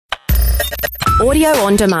Audio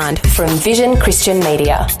on demand from Vision Christian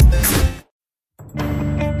Media.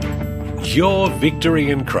 Your victory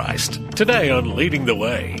in Christ. Today on Leading the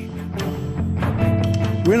Way.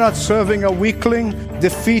 We're not serving a weakling,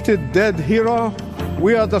 defeated, dead hero.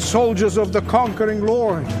 We are the soldiers of the conquering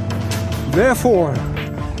Lord. Therefore,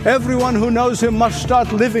 everyone who knows Him must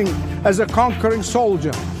start living as a conquering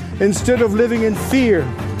soldier. Instead of living in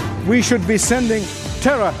fear, we should be sending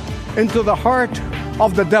terror into the heart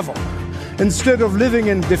of the devil. Instead of living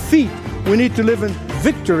in defeat, we need to live in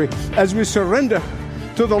victory as we surrender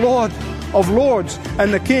to the Lord of Lords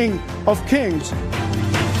and the King of Kings.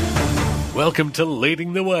 Welcome to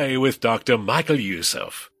Leading the Way with Dr. Michael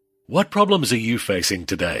Youssef. What problems are you facing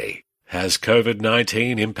today? Has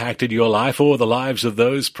COVID-19 impacted your life or the lives of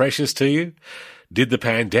those precious to you? Did the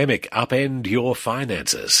pandemic upend your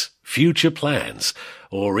finances, future plans,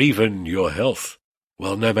 or even your health?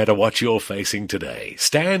 Well, no matter what you're facing today,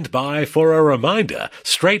 stand by for a reminder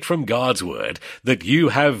straight from God's Word that you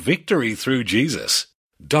have victory through Jesus.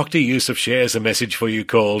 Dr. Youssef shares a message for you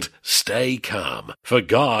called Stay Calm, for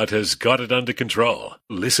God has got it under control.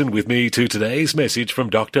 Listen with me to today's message from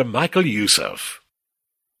Dr. Michael Youssef.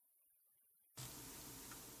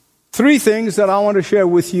 Three things that I want to share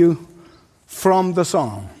with you from the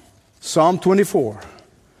Psalm. Psalm 24.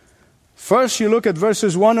 First, you look at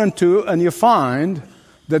verses 1 and 2, and you find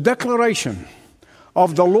the declaration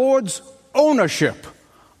of the Lord's ownership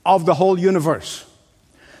of the whole universe.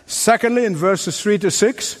 Secondly, in verses 3 to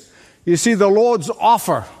 6, you see the Lord's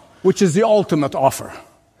offer, which is the ultimate offer.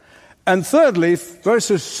 And thirdly,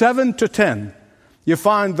 verses 7 to 10, you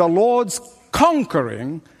find the Lord's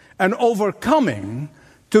conquering and overcoming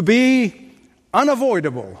to be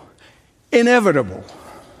unavoidable, inevitable.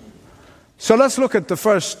 So let's look at the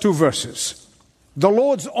first two verses. The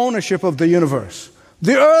Lord's ownership of the universe.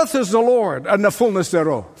 The earth is the Lord and the fullness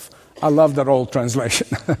thereof. I love that old translation.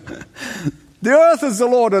 The earth is the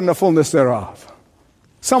Lord and the fullness thereof.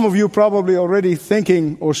 Some of you probably already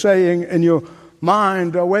thinking or saying in your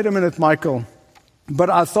mind, wait a minute, Michael, but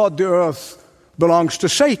I thought the earth belongs to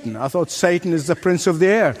Satan. I thought Satan is the prince of the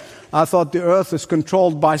air. I thought the earth is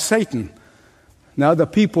controlled by Satan. Now the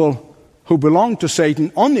people who belong to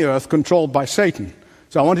Satan on the earth controlled by Satan.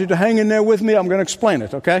 So I want you to hang in there with me. I'm going to explain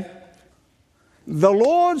it, okay? The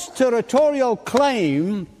Lord's territorial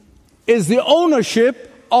claim is the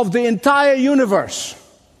ownership of the entire universe.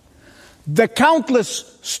 The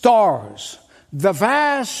countless stars, the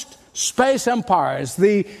vast space empires,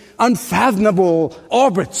 the unfathomable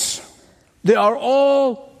orbits, they are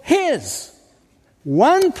all His.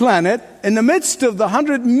 One planet in the midst of the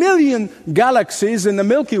 100 million galaxies in the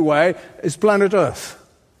Milky Way is planet Earth.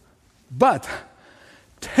 But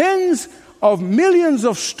tens of millions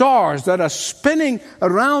of stars that are spinning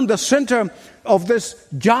around the center of this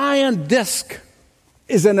giant disk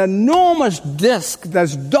is an enormous disk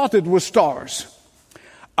that's dotted with stars.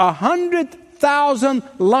 100,000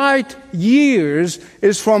 light years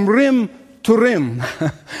is from rim to rim.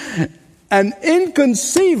 An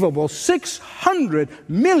inconceivable 600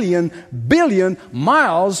 million billion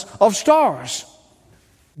miles of stars.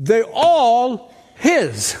 They're all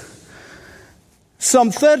His.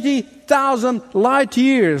 Some 30,000 light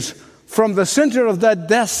years from the center of that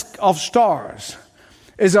disk of stars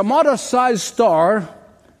is a modest-sized star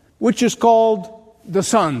which is called the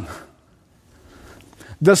sun.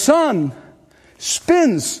 The sun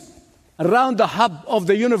spins around the hub of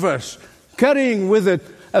the universe, carrying with it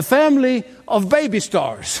a family of baby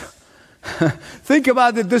stars. Think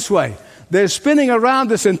about it this way. They're spinning around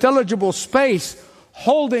this intelligible space,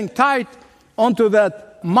 holding tight onto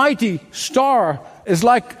that mighty star. Is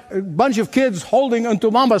like a bunch of kids holding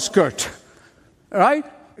onto mama's skirt. Right?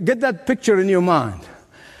 Get that picture in your mind.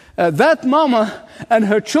 That mama and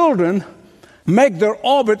her children make their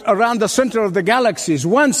orbit around the center of the galaxies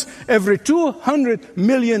once every 200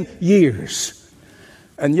 million years.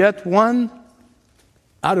 And yet one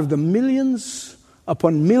out of the millions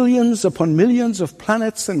upon millions upon millions of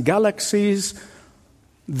planets and galaxies,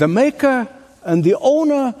 the maker and the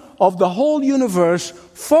owner of the whole universe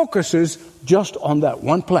focuses just on that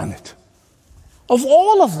one planet. Of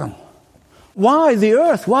all of them. Why the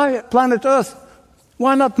Earth? Why planet Earth?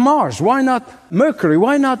 Why not Mars? Why not Mercury?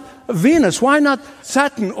 Why not Venus? Why not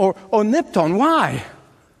Saturn or Neptune? Why?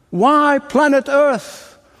 Why planet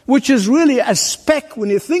Earth? Which is really a speck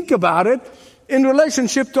when you think about it in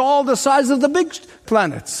relationship to all the size of the big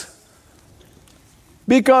planets.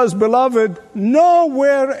 Because, beloved,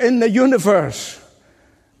 nowhere in the universe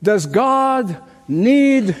does God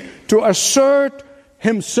need to assert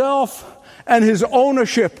Himself and His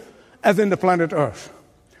ownership as in the planet Earth.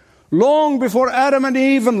 long before Adam and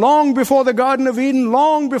Eve, and long before the Garden of Eden,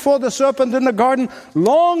 long before the serpent in the garden,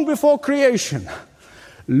 long before creation.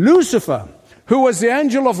 Lucifer, who was the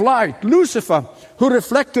angel of light, Lucifer, who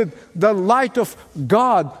reflected the light of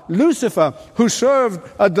God, Lucifer, who served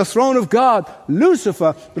at the throne of God,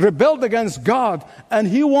 Lucifer rebelled against God, and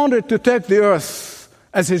he wanted to take the earth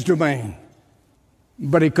as his domain.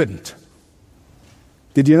 But he couldn't.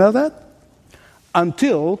 Did you know that?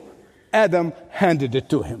 Until Adam handed it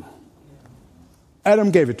to him.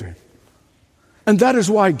 Adam gave it to him. And that is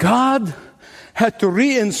why God had to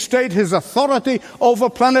reinstate his authority over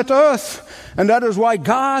planet Earth. And that is why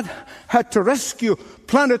God had to rescue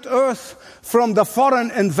planet Earth from the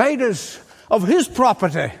foreign invaders of his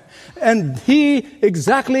property. And he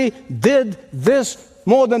exactly did this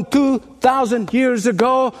more than 2,000 years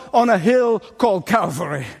ago on a hill called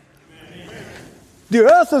Calvary. The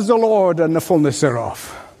earth is the Lord and the fullness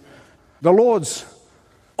thereof. The Lord's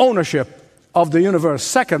ownership of the universe.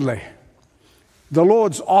 Secondly, the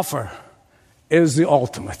Lord's offer is the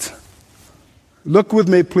ultimate. Look with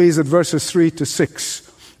me, please, at verses 3 to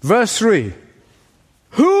 6. Verse 3.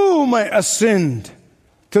 Who may ascend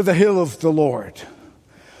to the hill of the Lord?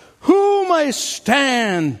 Who may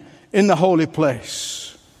stand in the holy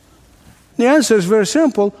place? The answer is very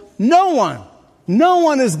simple. No one. No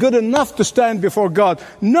one is good enough to stand before God.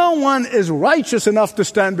 No one is righteous enough to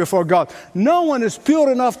stand before God. No one is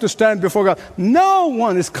pure enough to stand before God. No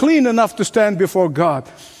one is clean enough to stand before God.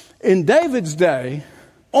 In David's day,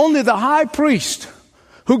 only the high priest,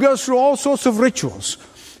 who goes through all sorts of rituals,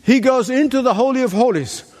 he goes into the Holy of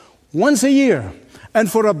Holies once a year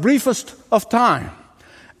and for a briefest of time.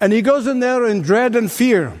 And he goes in there in dread and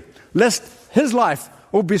fear, lest his life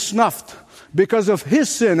will be snuffed because of his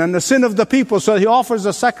sin and the sin of the people. So he offers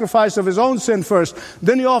a sacrifice of his own sin first.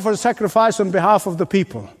 Then he offers a sacrifice on behalf of the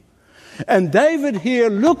people. And David here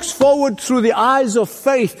looks forward through the eyes of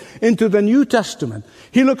faith into the New Testament.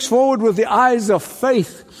 He looks forward with the eyes of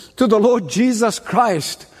faith to the Lord Jesus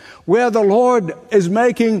Christ, where the Lord is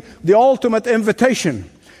making the ultimate invitation,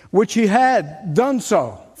 which he had done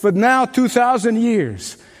so for now 2,000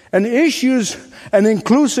 years, and issues an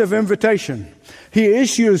inclusive invitation. He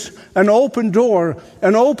issues an open door,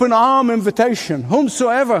 an open arm invitation.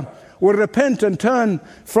 Whomsoever will repent and turn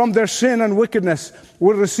from their sin and wickedness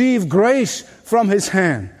will receive grace from his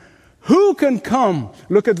hand. Who can come?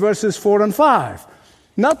 Look at verses 4 and 5.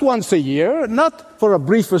 Not once a year, not for a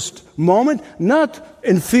briefest moment, not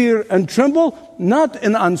in fear and tremble, not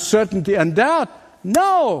in uncertainty and doubt.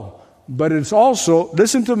 No! But it's also,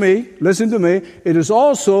 listen to me, it is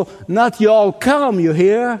also not y'all come, you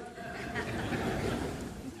hear?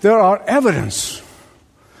 There are evidence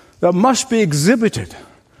that must be exhibited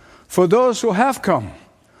for those who have come,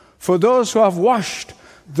 for those who have washed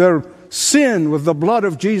their sin with the blood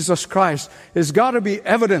of Jesus Christ. There's got to be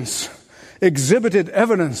evidence, exhibited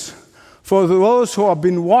evidence, for those who have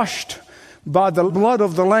been washed by the blood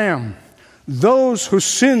of the Lamb. Those whose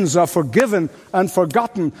sins are forgiven and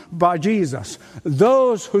forgotten by Jesus.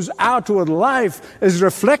 Those whose outward life is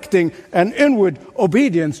reflecting an inward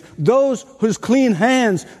obedience. Those whose clean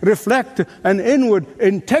hands reflect an inward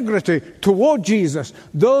integrity toward Jesus.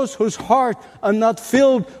 Those whose heart are not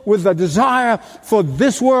filled with the desire for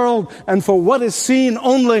this world and for what is seen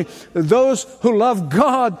only. Those who love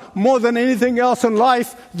God more than anything else in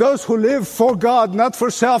life. Those who live for God, not for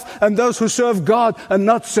self. And those who serve God and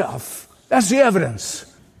not self. That's the evidence.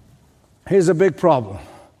 Here's a big problem.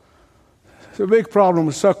 It's a big problem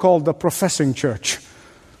with so-called the professing church.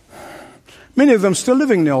 Many of them still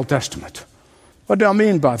living in the Old Testament. What do I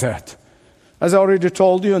mean by that? As I already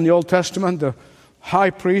told you, in the Old Testament, the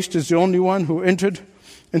high priest is the only one who entered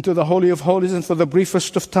into the Holy of Holies, and for the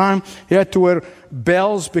briefest of time, he had to wear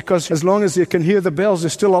bells, because as long as he can hear the bells,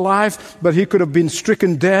 he's still alive, but he could have been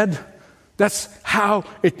stricken dead. That's how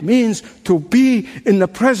it means to be in the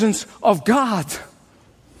presence of God.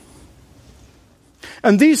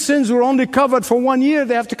 And these sins were only covered for 1 year.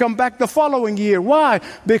 They have to come back the following year. Why?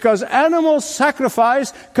 Because animal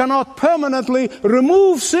sacrifice cannot permanently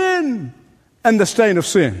remove sin and the stain of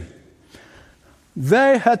sin.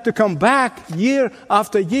 They had to come back year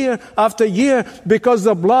after year after year, because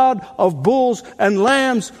the blood of bulls and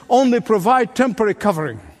lambs only provide temporary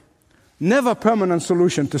covering. Never permanent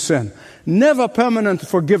solution to sin. Never permanent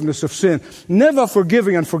forgiveness of sin. Never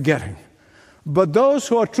forgiving and forgetting. But those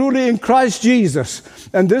who are truly in Christ Jesus,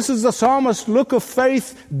 and this is the psalmist's look of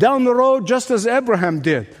faith down the road, just as Abraham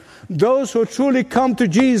did. Those who truly come to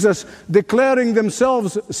Jesus, declaring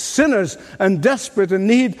themselves sinners and desperate in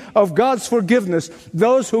need of God's forgiveness.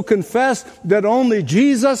 Those who confess that only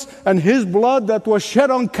Jesus and His blood that was shed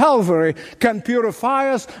on Calvary can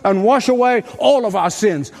purify us and wash away all of our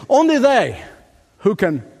sins. Only they who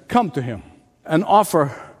can come to Him and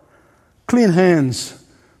offer clean hands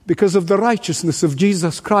because of the righteousness of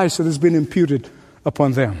Jesus Christ that has been imputed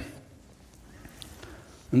upon them.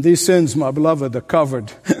 And these sins, my beloved, are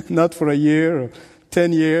covered not for a year or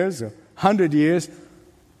 10 years or 100 years,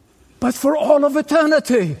 but for all of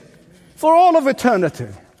eternity. For all of eternity.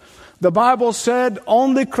 The Bible said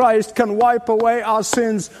only Christ can wipe away our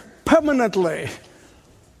sins permanently.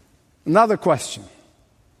 Another question.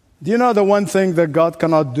 Do you know the one thing that God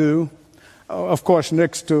cannot do? Of course,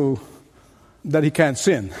 next to that He can't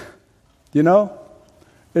sin. You know?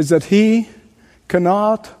 Is that He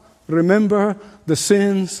cannot remember the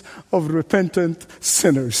sins of repentant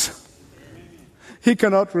sinners. He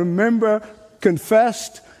cannot remember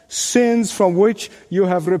confessed sins from which you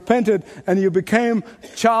have repented and you became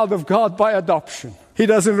child of God by adoption. He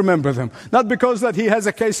doesn't remember them. Not because that He has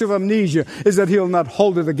a case of amnesia, is that He'll not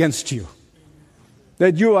hold it against you.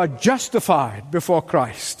 That you are justified before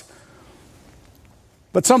Christ.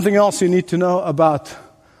 But something else you need to know about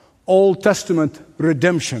Old Testament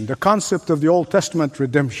redemption, the concept of the Old Testament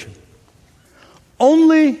redemption.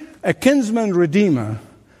 Only a kinsman redeemer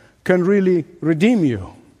can really redeem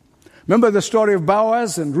you. Remember the story of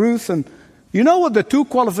Boaz and Ruth? And you know what the two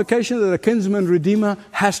qualifications that a kinsman redeemer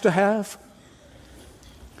has to have?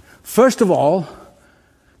 First of all,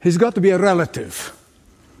 he's got to be a relative.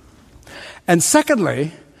 And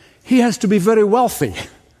secondly, he has to be very wealthy.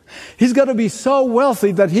 He's got to be so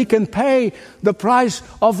wealthy that he can pay the price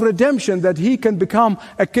of redemption, that he can become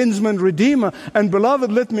a kinsman redeemer. And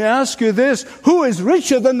beloved, let me ask you this. Who is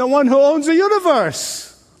richer than the one who owns the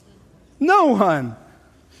universe? No one.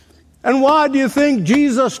 And why do you think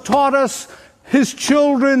Jesus taught us, His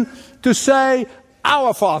children, to say,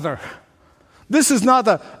 Our Father? This is not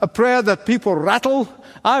a prayer that people rattle.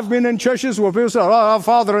 I've been in churches where people say, oh, Our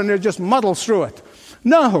Father, and they just muddle through it.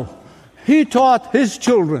 No. He taught His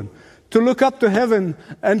children to look up to heaven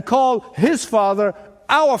and call His Father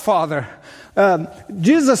our Father.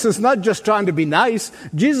 Jesus is not just trying to be nice.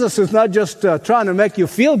 Jesus is not just trying to make you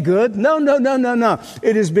feel good. No.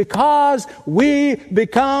 It is because we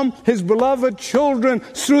become His beloved children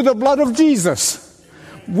through the blood of Jesus.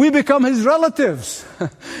 We become His relatives.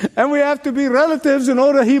 And we have to be relatives in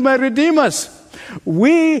order He may redeem us.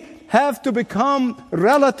 We have to become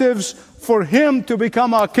relatives for Him to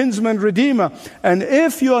become our kinsman redeemer. And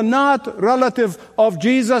if you're not relative of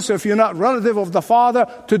Jesus, if you're not relative of the Father,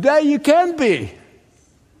 today you can be.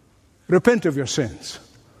 Repent of your sins.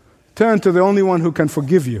 Turn to the only one who can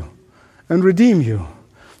forgive you and redeem you.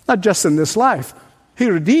 Not just in this life. He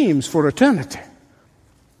redeems for eternity.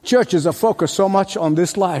 Churches are focused so much on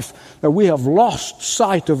this life that we have lost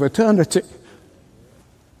sight of eternity.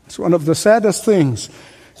 It's one of the saddest things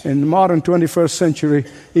in the modern 21st century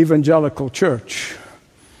evangelical church.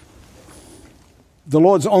 The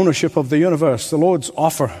Lord's ownership of the universe, the Lord's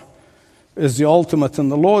offer is the ultimate,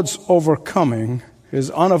 and the Lord's overcoming is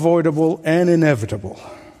unavoidable and inevitable.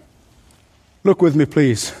 Look with me,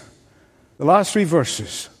 please. The last 3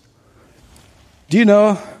 verses. Do you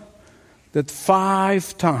know that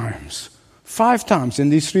 5 times in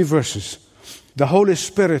these 3 verses, the Holy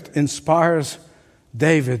Spirit inspires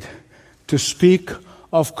David to speak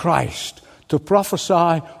of Christ, to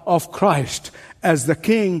prophesy of Christ as the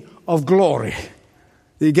King of glory.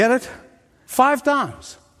 Do you get it? 5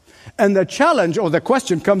 times. And the challenge or the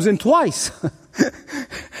question comes in twice.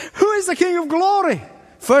 Who is the King of glory?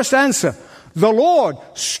 First answer, the Lord,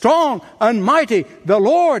 strong and mighty. The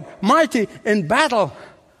Lord, mighty in battle.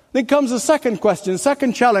 Then comes the second question,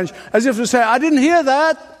 second challenge, as if to say, I didn't hear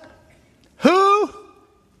that. Who?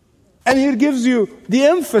 And He gives you the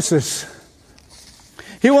emphasis.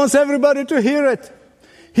 He wants everybody to hear it.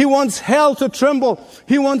 He wants hell to tremble.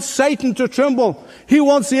 He wants Satan to tremble. He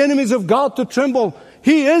wants the enemies of God to tremble.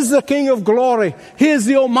 He is the King of glory. He is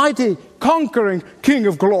the almighty, conquering King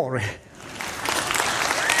of glory.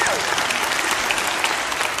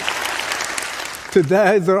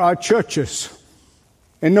 Today there are churches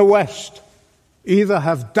in the West either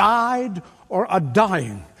have died or are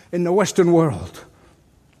dying in the Western world.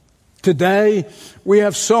 Today we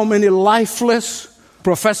have so many lifeless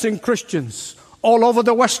professing Christians all over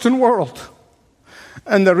the Western world.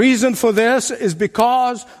 And the reason for this is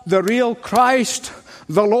because the real Christ,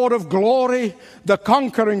 the Lord of glory, the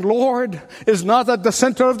conquering Lord, is not at the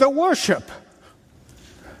center of their worship.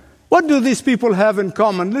 What do these people have in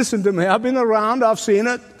common? Listen to me. I've been around. I've seen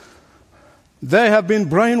it. They have been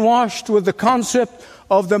brainwashed with the concept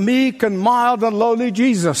of the meek and mild and lowly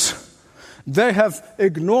Jesus. They have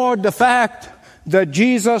ignored the fact that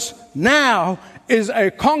Jesus now is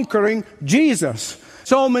a conquering Jesus.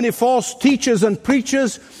 So many false teachers and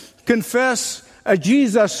preachers confess a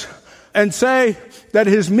Jesus and say that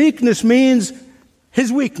his meekness means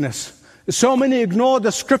his weakness. So many ignore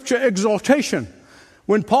the scripture exaltation.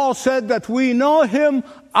 When Paul said that we know him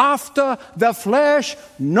after the flesh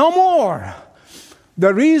no more.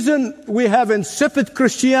 The reason we have insipid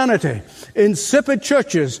Christianity, insipid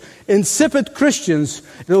churches, insipid Christians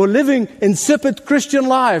who are living insipid Christian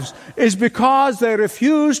lives is because they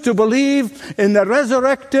refuse to believe in the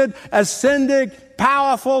resurrected, ascending,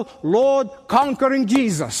 powerful, Lord, conquering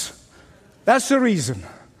Jesus. That's the reason.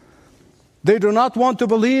 They do not want to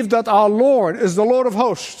believe that our Lord is the Lord of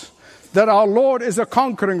hosts, that our Lord is a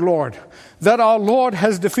conquering Lord, that our Lord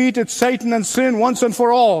has defeated Satan and sin once and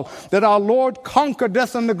for all, that our Lord conquered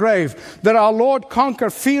death and the grave, that our Lord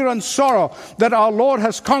conquered fear and sorrow, that our Lord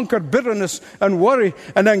has conquered bitterness and worry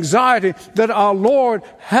and anxiety, that our Lord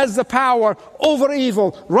has the power over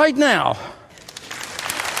evil right now.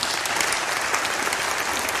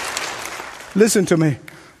 Listen to me.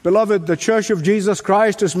 Beloved, the Church of Jesus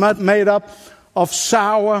Christ is not made up of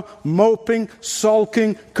sour, moping,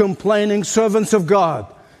 sulking, complaining servants of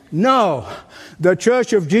God. No, the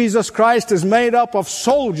Church of Jesus Christ is made up of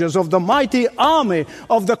soldiers of the mighty army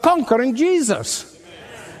of the conquering Jesus.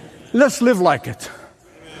 Let's live like it.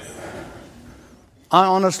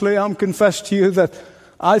 I'm confessed to you that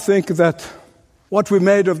I think that what we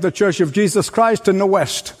made of the Church of Jesus Christ in the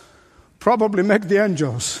West probably make the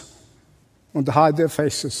angels want to hide their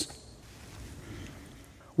faces.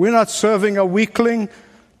 We're not serving a weakling,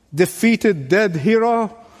 defeated, dead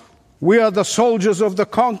hero. We are the soldiers of the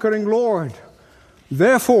conquering Lord.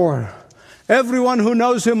 Therefore, everyone who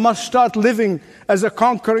knows him must start living as a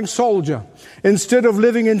conquering soldier. Instead of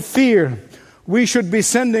living in fear, we should be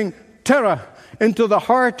sending terror into the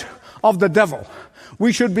heart of the devil.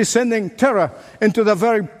 We should be sending terror into the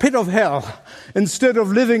very pit of hell. Instead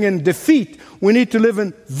of living in defeat, we need to live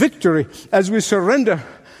in victory as we surrender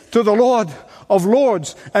to the Lord of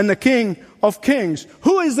Lords and the King of Kings.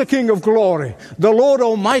 Who is the King of glory? The Lord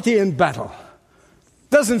Almighty in battle.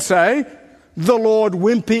 Doesn't say the Lord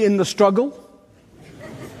wimpy in the struggle.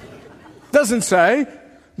 Doesn't say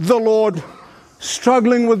the Lord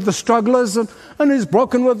struggling with the strugglers and is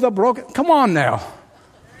broken with the broken. Come on now.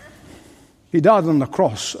 He died on the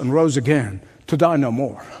cross and rose again to die no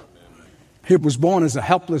more. He was born as a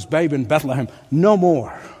helpless babe in Bethlehem. No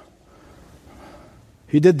more.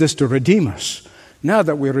 He did this to redeem us. Now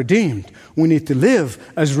that we're redeemed, we need to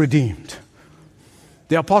live as redeemed.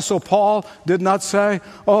 The Apostle Paul did not say,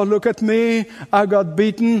 oh, look at me, I got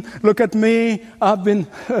beaten. Look at me, I've been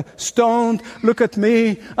stoned. Look at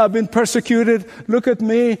me, I've been persecuted. Look at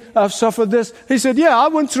me, I've suffered this. He said, yeah, I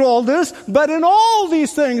went through all this, but in all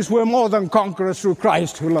these things we're more than conquerors through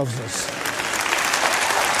Christ who loves us.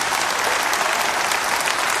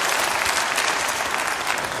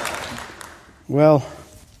 Well,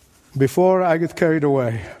 before I get carried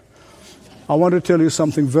away, I want to tell you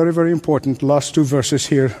something very, very important. Last two verses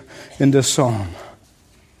here in this psalm.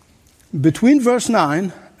 Between verse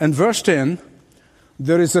 9 and verse 10,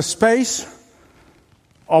 there is a space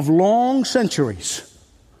of long centuries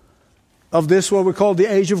of this, what we call the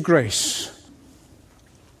age of grace.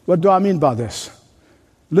 What do I mean by this?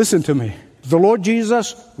 Listen to me. The Lord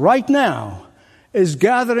Jesus, right now, is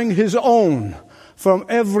gathering His own from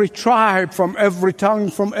every tribe, from every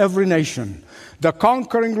tongue, from every nation. The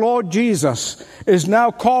conquering Lord Jesus is now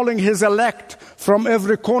calling His elect from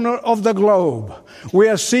every corner of the globe. We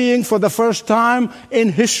are seeing for the first time in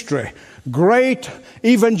history great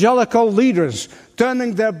evangelical leaders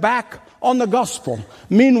turning their back on the gospel.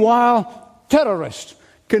 Meanwhile, terrorists,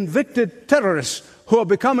 convicted terrorists, who are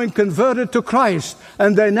becoming converted to Christ,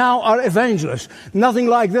 and they now are evangelists. Nothing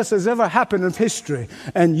like this has ever happened in history.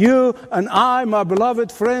 And you and I, my beloved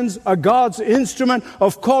friends, are God's instrument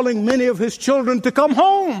of calling many of His children to come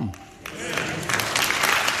home.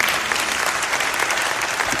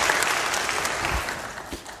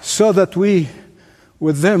 So that we,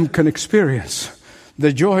 with them, can experience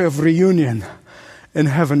the joy of reunion in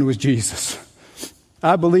heaven with Jesus.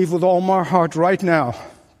 I believe with all my heart right now,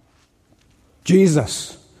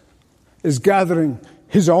 Jesus is gathering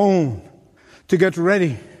His own to get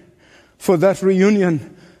ready for that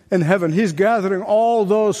reunion in heaven. He's gathering all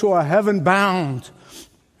those who are heaven bound.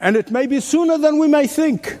 And it may be sooner than we may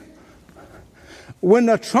think. When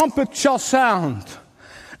the trumpet shall sound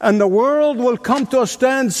and the world will come to a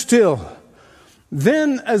standstill,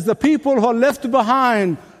 then as the people who are left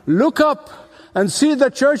behind look up and see the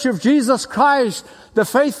church of Jesus Christ, the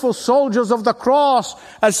faithful soldiers of the cross,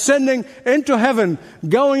 ascending into heaven,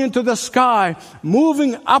 going into the sky,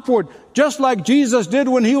 moving upward, just like Jesus did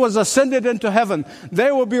when he was ascended into heaven.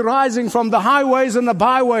 They will be rising from the highways and the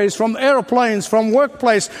byways, from airplanes, from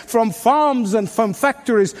workplace, from farms and from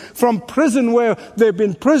factories, from prison where they've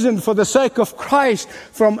been imprisoned for the sake of Christ,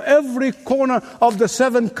 from every corner of the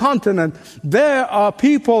 7th continent. There are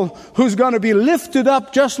people who's going to be lifted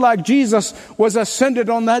up just like Jesus was ascended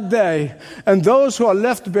on that day. And those who are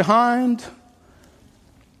left behind,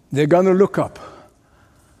 they're going to look up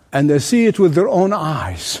and they see it with their own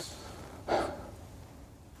eyes.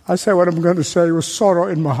 I say what I'm going to say with sorrow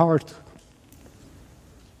in my heart.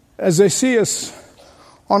 As they see us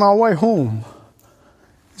on our way home,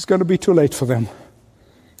 it's going to be too late for them.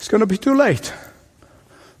 It's going to be too late.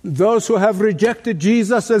 Those who have rejected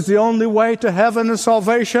Jesus as the only way to heaven and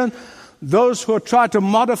salvation, those who tried to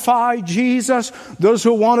modify Jesus, those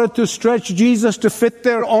who wanted to stretch Jesus to fit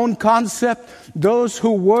their own concept, those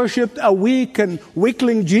who worshipped a weak and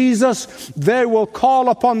weakling Jesus, they will call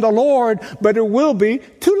upon the Lord, but it will be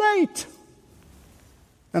too late.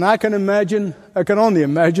 And I can only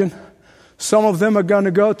imagine, some of them are going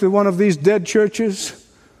to go to one of these dead churches.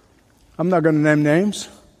 I'm not going to name names.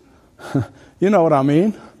 You know what I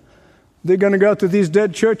mean. They're going to go to these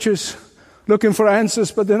dead churches looking for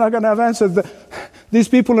answers, but they're not going to have answers. These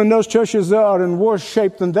people in those churches, they are in worse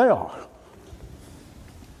shape than they are.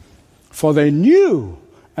 For they knew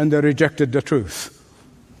and they rejected the truth.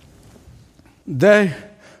 They're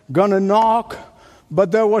going to knock,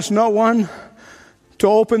 but there was no one to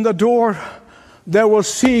open the door. They will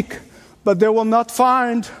seek, but they will not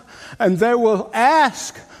find. And they will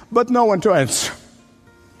ask, but no one to answer.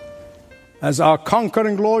 As our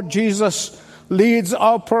conquering Lord Jesus leads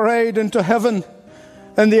our parade into heaven,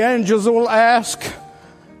 and the angels will ask,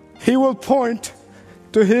 he will point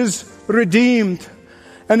to his redeemed.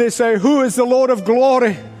 And they say, who is the Lord of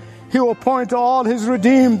glory? He will point to all his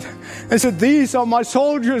redeemed and say, these are my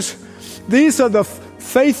soldiers. These are the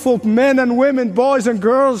faithful men and women, boys and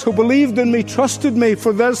girls who believed in me, trusted me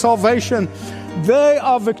for their salvation. They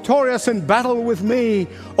are victorious in battle with me.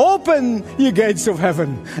 Open, ye gates of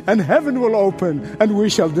heaven, and heaven will open, and we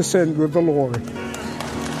shall descend with the Lord.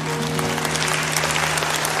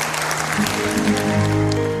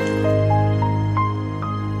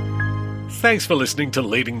 Thanks for listening to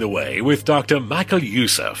Leading the Way with Dr. Michael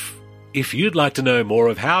Youssef. If you'd like to know more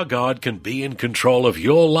of how God can be in control of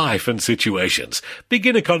your life and situations,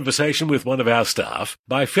 begin a conversation with one of our staff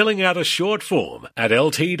by filling out a short form at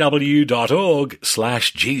ltw.org/Jesus.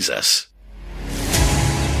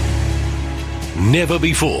 Never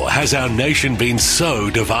before has our nation been so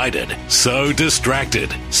divided, so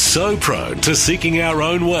distracted, so prone to seeking our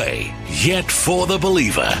own way. Yet for the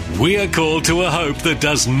believer, we are called to a hope that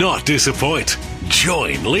does not disappoint.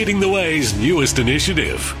 Join Leading the Way's newest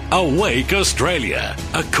initiative, Awake Australia,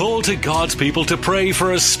 a call to God's people to pray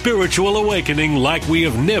for a spiritual awakening like we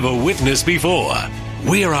have never witnessed before.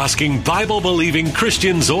 We are asking Bible-believing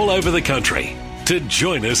Christians all over the country to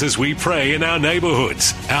join us as we pray in our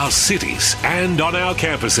neighborhoods, our cities, and on our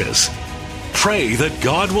campuses. Pray that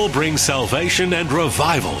God will bring salvation and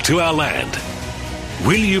revival to our land.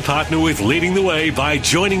 Will you partner with Leading the Way by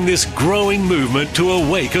joining this growing movement to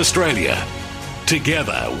Awake Australia?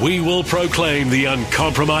 Together, we will proclaim the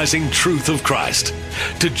uncompromising truth of Christ.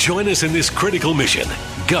 To join us in this critical mission,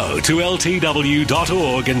 go to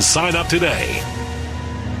ltw.org and sign up today.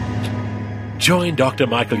 Join Dr.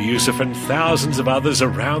 Michael Youssef and thousands of others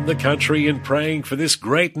around the country in praying for this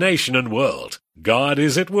great nation and world. God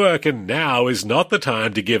is at work, and now is not the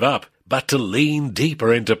time to give up, but to lean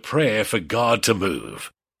deeper into prayer for God to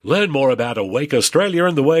move. Learn more about Awake Australia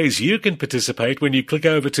and the ways you can participate when you click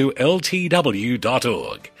over to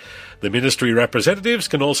ltw.org. The ministry representatives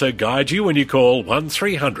can also guide you when you call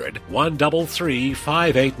 1300 133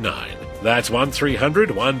 589. That's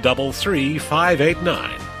 1300 133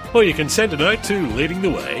 589. Or you can send a note to Leading the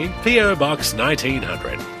Way, P.O. Box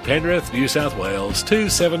 1900, Penrith, New South Wales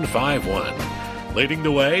 2751. Leading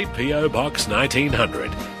the Way, P.O. Box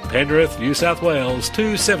 1900, Penrith, New South Wales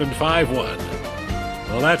 2751.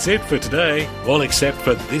 Well, that's it for today, all except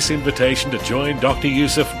for this invitation to join Dr.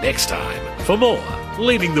 Youssef next time for more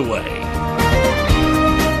Leading the Way.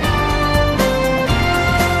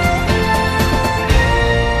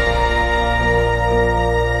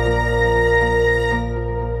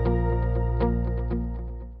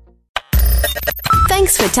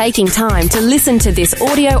 Thanks for taking time to listen to this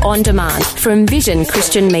audio on demand from Vision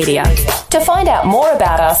Christian Media. To find out more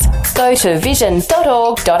about us, go to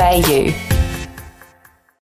vision.org.au.